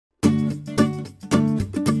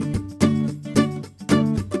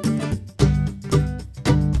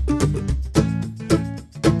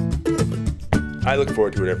I look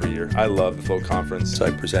forward to it every year. I love the Float Conference.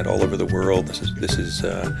 I present all over the world. This is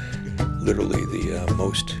literally the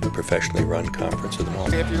most professionally run conference of them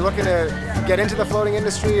all. If you're looking to get into the floating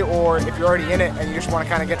industry, or if you're already in it and you just want to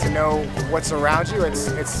kind of get to know what's around you, this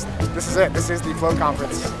is it. This is the Float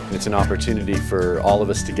Conference. It's an opportunity for all of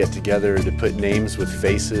us to get together, to put names with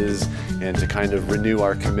faces, and to kind of renew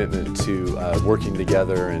our commitment to working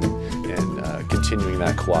together and continuing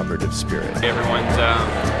that cooperative spirit. Everyone's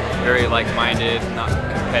very like-minded, not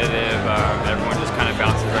competitive. Everyone just kind of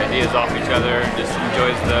bounces ideas off each other and just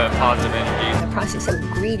enjoys the positive energy. The process of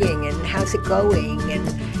greeting and how's it going,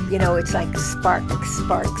 and you know, it's like spark,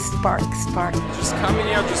 spark, spark, spark. Just coming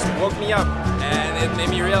here just woke me up, and it made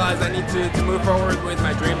me realize I need to move forward with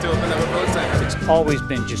my dream to open up a float center. It's always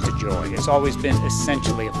been just a joy. It's always been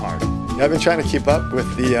essentially a party. I've been trying to keep up with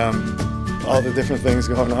all the different things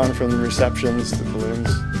going on, from the receptions to balloons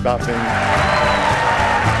dropping.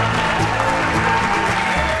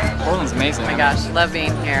 Portland's amazing. Oh my gosh, love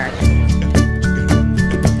being here.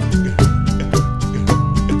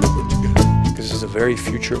 This is a very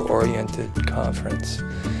future-oriented conference,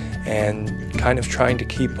 and kind of trying to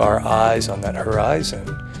keep our eyes on that horizon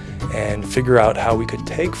and figure out how we could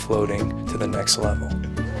take floating to the next level.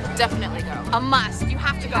 Definitely go. A must. You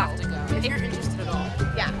have to go. If you're interested at all.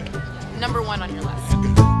 Yeah. #1 on your list.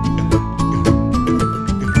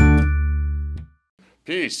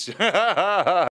 Peace.